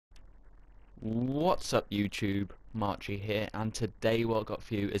What's up YouTube, Marchie here, and today what I've got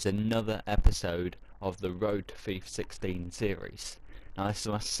for you is another episode of the Road to FIFA 16 series. Now this is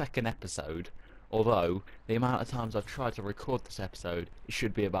my second episode, although the amount of times I've tried to record this episode, it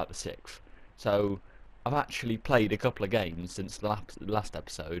should be about the sixth. So I've actually played a couple of games since the last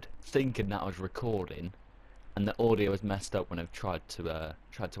episode, thinking that I was recording, and the audio was messed up when I've tried to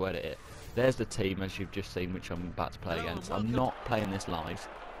edit it. There's the team as you've just seen, which I'm about to play against. I'm not playing this live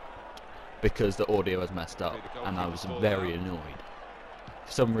because the audio was messed up and I was very annoyed.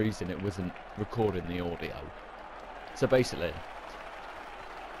 For some reason it wasn't recording the audio. So basically,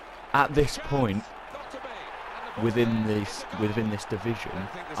 at this point within this division,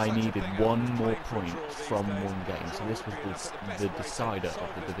 I needed one more point from one game. So this was the decider of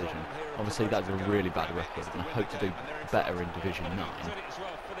the division. Obviously that's a really bad record and I hope to do better in Division 9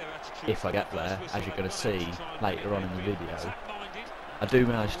 if I get there, as you're going to see later on in the video. I do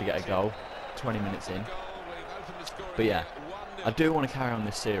manage to get a goal 20 minutes in, but yeah, I do want to carry on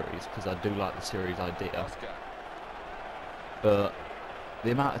this series because I do like the series idea, but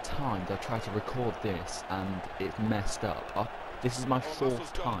the amount of times I've tried to record this and it's messed up. This is my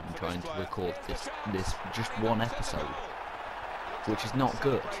fourth time trying to record this just one episode, which is not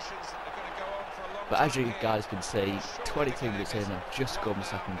good. But as you guys can see, 22 minutes in, I've just scored my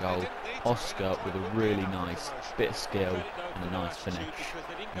second goal. Oscar with a really nice bit of skill and a nice finish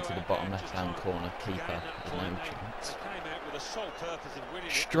into the bottom left hand corner. Keeper with no chance.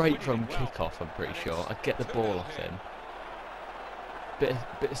 Straight from kick-off, I'm pretty sure. I get the ball off him. Bit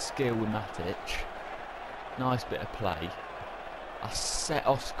of skill with Matic. Nice bit of play. I set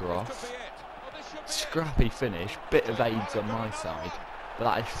Oscar off. Scrappy finish. Bit of aids on my side. But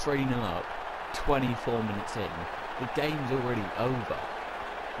that is 3-0 up. 24 minutes in. The game's already over.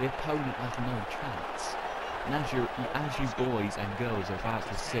 The opponent has no chance. And as you boys and girls are about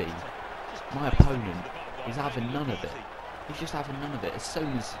to see, my opponent is having none of it. He's just having none of it. As soon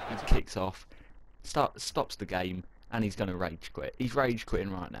as he kicks off, stops the game, and he's going to rage quit. He's rage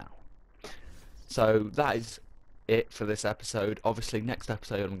quitting right now. So that is it for this episode. Obviously next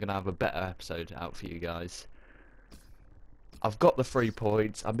episode I'm going to have a better episode out for you guys. I've got the 3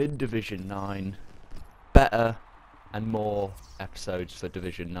 points. I'm in Division 9. Better and more episodes for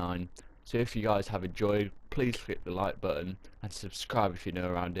Division 9. So if you guys have enjoyed, please click the like button and subscribe if you're new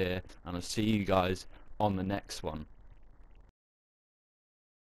around here. And I'll see you guys on the next one.